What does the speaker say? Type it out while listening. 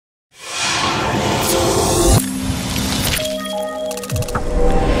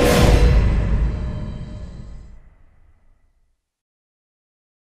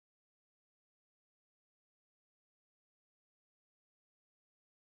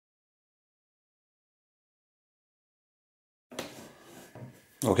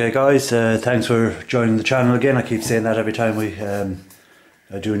Okay guys, thanks for joining the channel again. I keep saying that every time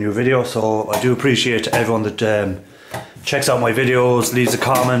I do a new video, so I do appreciate everyone that checks out my videos, leaves a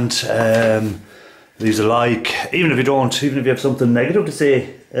comment, leaves a like. Even if you have something negative to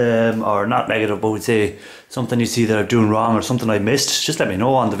say, or not negative, but would say something you see that I'm doing wrong or something I missed, just let me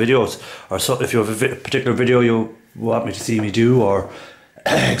know on the videos. Or so, if you have a particular video you want me to see me do, or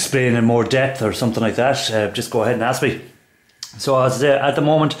explain in more depth or something like that, just go ahead and ask me. So at the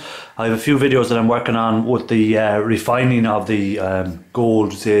moment I have a few videos that I'm working on with the refining of the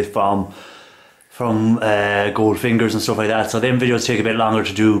gold, say from gold fingers and stuff like that. So them videos take a bit longer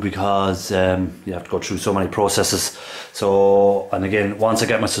to do because you have to go through so many processes. So, and again, once I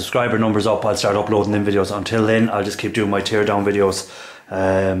get my subscriber numbers up, I'll start uploading them videos. Until then, I'll just keep doing my teardown videos.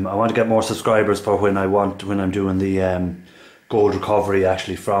 I want to get more subscribers for when I'm doing the gold recovery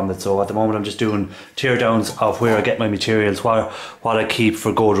actually from it. So at the moment I'm just doing teardowns of where I get my materials, what I keep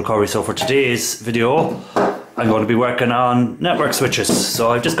for gold recovery. So for today's video I'm going to be working on network switches.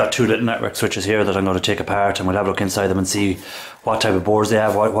 So I've just got two little network switches here that I'm going to take apart, and we'll have a look inside them and see what type of boards they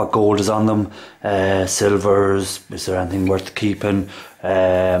have, what gold is on them, silvers, is there anything worth keeping,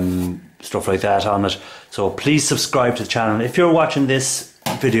 stuff like that on it. So please subscribe to the channel. If you're watching this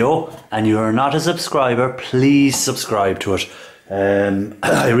video and you're not a subscriber, please subscribe to it.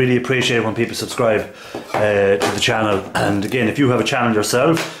 I really appreciate it when people subscribe to the channel. And again, if you have a channel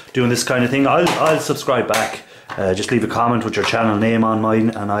yourself doing this kind of thing, I'll subscribe back. Just leave a comment with your channel name on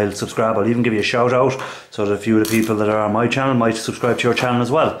mine and I'll subscribe. I'll even give you a shout out so that a few of the people that are on my channel might subscribe to your channel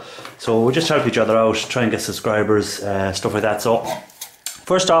as well. So we'll just help each other out, try and get subscribers, stuff like that. So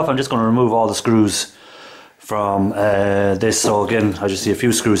first off, I'm just going to remove all the screws from this. So again, I just see a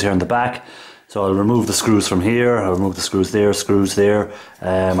few screws here in the back, so I'll remove the screws from here, I'll remove the screws there,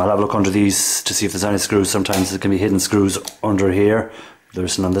 I'll have a look under these to see if there's any screws. Sometimes there can be hidden screws under here. There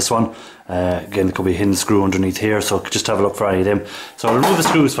isn't on this one. Again, there could be a hidden screw underneath here, so just have a look for any of them. So I'll remove the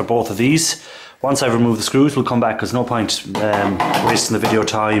screws for both of these. Once I've removed the screws, we'll come back, because no point wasting the video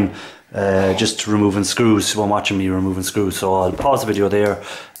time just removing screws when watching me removing screws. So I'll pause the video there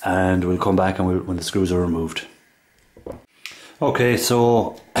and we'll come back and when the screws are removed. Okay,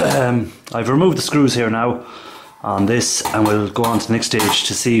 so I've removed the screws here now on this, and we'll go on to the next stage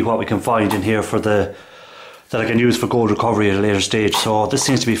to see what we can find in here that I can use for gold recovery at a later stage. So this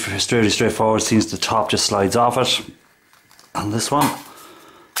seems to be fairly straightforward. Seems the top just slides off it on this one.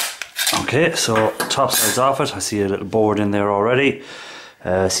 Okay, so top slides off it. I see a little board in there already.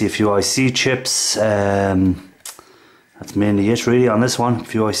 I see a few IC chips. That's mainly it really on this one. A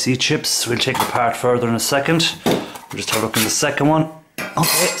few IC chips. We'll take it apart further in a second. We'll just have a look in the second one.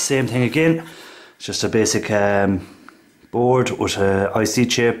 Okay, same thing again. It's just a basic board with a IC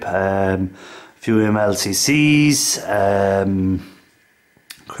chip, a few MLCCs,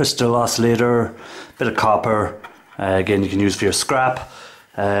 crystal oscillator, bit of copper. Again, you can use for your scrap.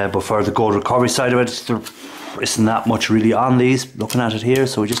 But for the gold recovery side of it, there isn't that much really on these, looking at it here.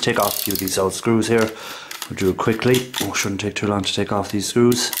 So we just take off a few of these old screws here. We'll do it quickly. Oh, shouldn't take too long to take off these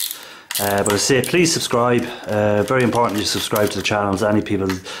screws. But I say, please subscribe. Very important you subscribe to the channels. Any people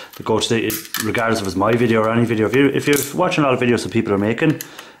that go to regardless if it's my video or any video, if you're watching a lot of videos that people are making,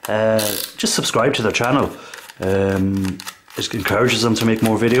 just subscribe to their channel. It encourages them to make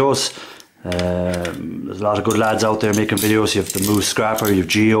more videos. There's a lot of good lads out there making videos. You have the Moose Scrapper, you have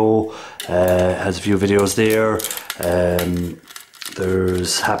Geo, has a few videos there.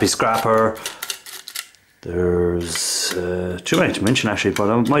 There's Happy Scrapper. There's too many to mention actually,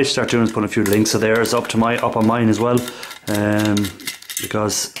 but I might start doing is putting a few links of theirs up on mine as well,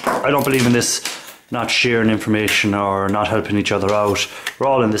 because I don't believe in this not sharing information or not helping each other out. We're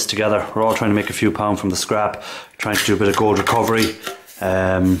all in this together. We're all trying to make a few pounds from the scrap, trying to do a bit of gold recovery.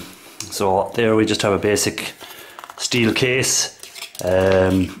 So there we just have a basic steel case.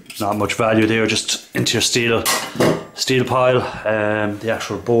 Not much value there, just into your steel pile. The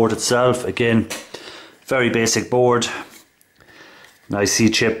actual board itself, again, very basic board. An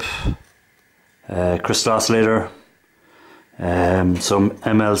IC chip, crystal oscillator, some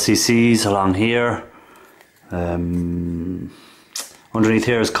MLCCs along here. Underneath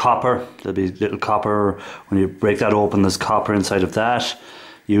here is copper. There'll be little copper. When you break that open, there's copper inside of that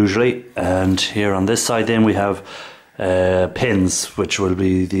usually. And here on this side then we have pins, which will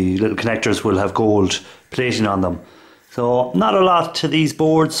be the little connectors, will have gold plating on them. So not a lot to these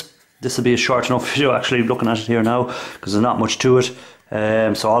boards. This will be a short enough video actually looking at it here now, because there's not much to it.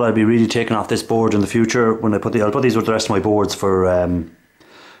 So all I'll be really taking off this board in the future when I'll put these with the rest of my boards for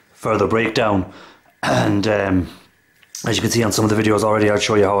further breakdown. And As you can see on some of the videos already, I'll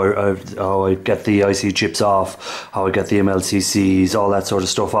show you how I get the IC chips off, how I get the MLCCs, all that sort of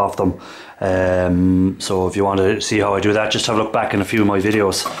stuff off them. So if you want to see how I do that, just have a look back in a few of my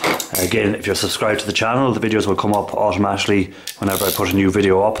videos. Again, if you're subscribed to the channel, the videos will come up automatically whenever I put a new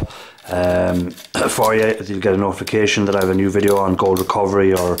video up. For you, you'll get a notification that I have a new video on gold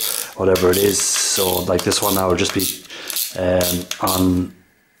recovery or whatever it is. So like this one now will just be on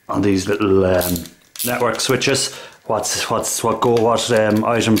these little network switches. What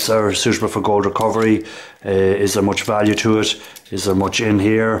items are suitable for gold recovery? Is there much value to it? Is there much in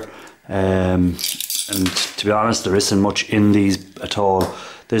here? And to be honest, there isn't much in these at all.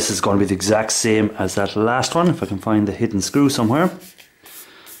 This is going to be the exact same as that last one. If I can find the hidden screw somewhere.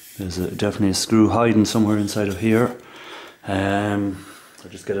 There's definitely a screw hiding somewhere inside of here. I'll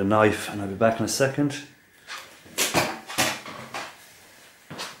just get a knife and I'll be back in a second.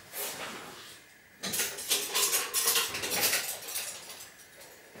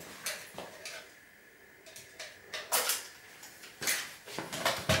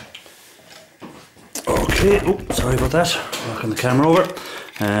 Okay, oh, sorry about that. Knocking the camera over.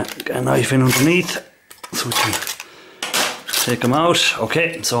 Get a knife in underneath so we can take them out.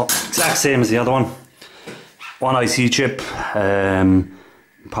 Okay, so exact same as the other one. One IC chip,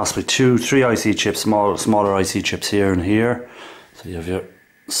 possibly three IC chips, smaller IC chips here and here. So you have your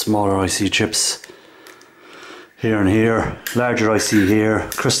smaller IC chips here and here, larger IC here,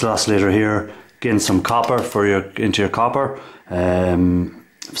 crystal oscillator here. Again, some copper for into your copper.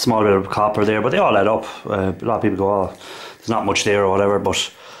 Small bit of copper there, but they all add up. A lot of people go, oh, there's not much there or whatever,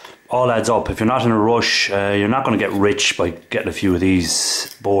 but all adds up. If you're not in a rush, you're not going to get rich by getting a few of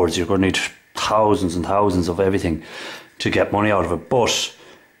these boards. You're going to need thousands and thousands of everything to get money out of it. But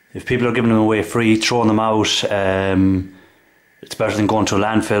if people are giving them away free, throwing them out, it's better than going to a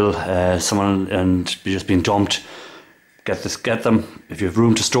landfill, and just being dumped. Get them. If you have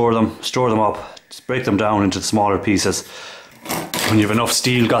room to store them up. Just break them down into smaller pieces. When you have enough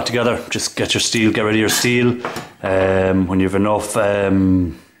steel got together, just get your steel, get rid of your steel. When you have enough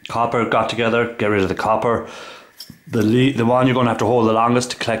copper got together, get rid of the copper. The one you're going to have to hold the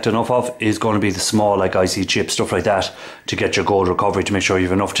longest to collect enough of is going to be the small, like IC chips, stuff like that, to get your gold recovery, to make sure you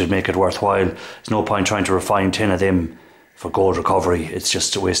have enough to make it worthwhile. There's no point trying to refine 10 of them for gold recovery. It's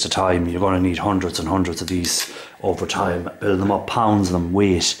just a waste of time. You're going to need hundreds and hundreds of these over time. Build them up, pounds of them,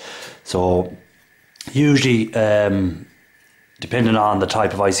 weight. So usually, depending on the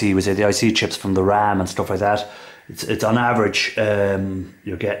type of IC, we say the IC chips from the RAM and stuff like that, it's on average,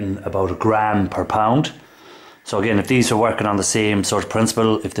 you're getting about 1 gram per pound. So again, if these are working on the same sort of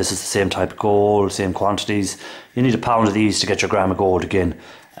principle, if this is the same type of gold, same quantities, you need 1 pound of these to get your gram of gold again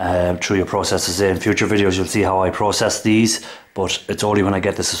through your processes. In future videos you'll see how I process these, but it's only when I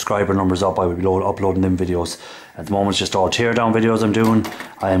get the subscriber numbers up I will be uploading them videos. At the moment it's just all teardown videos I'm doing.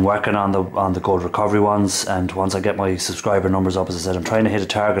 I am working on the gold recovery ones, and once I get my subscriber numbers up, as I said, I'm trying to hit a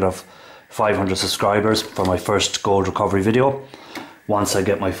target of 500 subscribers for my first gold recovery video. Once I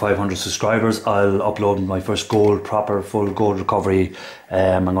get my 500 subscribers, I'll upload my first proper full gold recovery.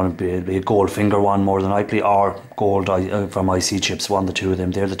 I'm going to be a gold finger one more than likely, or gold from IC chips, one of the two of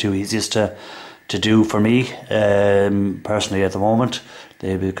them. They're the two easiest to do for me personally at the moment,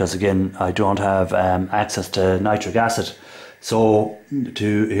 because again I don't have access to nitric acid. So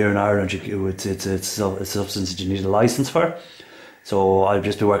here in Ireland, it's a substance that you need a license for. So I'll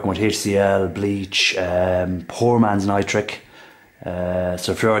just be working with HCl, bleach, poor man's nitric,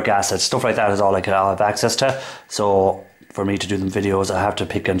 sulfuric acid, stuff like that is all I have access to. So for me to do them videos, I have to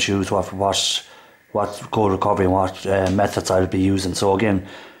pick and choose what gold recovery and what methods I'll be using. So again,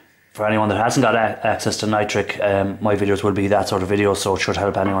 for anyone that hasn't got access to nitric, my videos will be that sort of video, so it should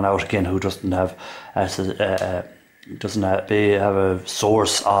help anyone out again who doesn't have access, have a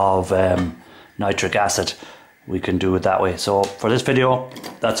source of nitric acid. We can do it that way. So for this video,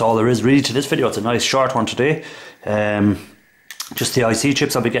 that's all there is really to this video. It's a nice short one today. Just the IC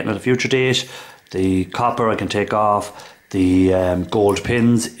chips I'll be getting at a future date. The copper I can take off. The gold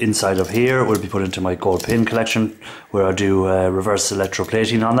pins inside of here will be put into my gold pin collection, where I'll do reverse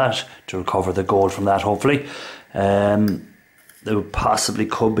electroplating on that to recover the gold from that, hopefully. There possibly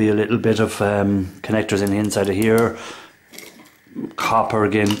could be a little bit of connectors in the inside of here. Copper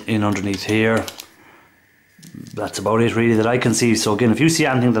again in underneath here. That's about it really that I can see. So again, if you see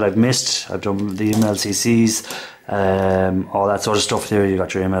anything that I've missed, I've done the MLCCs, all that sort of stuff there. You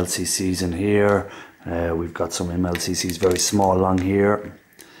got your MLCCs in here. We've got some MLCCs very small along here.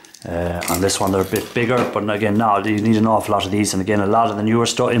 On this one they're a bit bigger, but again, now you need an awful lot of these. And again, a lot of the newer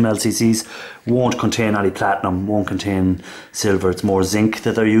stuff, MLCCs, won't contain any platinum, won't contain silver. It's more zinc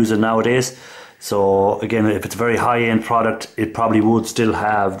that they're using nowadays. So again, if it's a very high-end product, it probably would still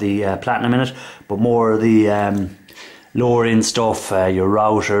have the platinum in it, but more the lower-end stuff, your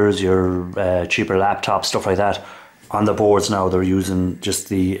routers, your cheaper laptops, stuff like that, on the boards now they're using just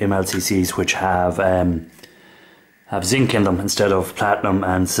the MLCCs, which have zinc in them instead of platinum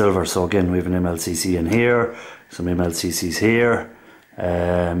and silver. So again, we have an MLCC in here, some MLCCs here,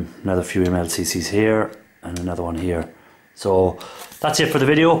 another few MLCCs here, and another one here. So that's it for the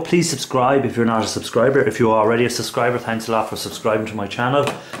video. Please subscribe if you're not a subscriber. If you're already a subscriber, thanks a lot for subscribing to my channel.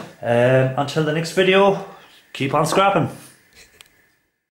 Until the next video, keep on scrapping.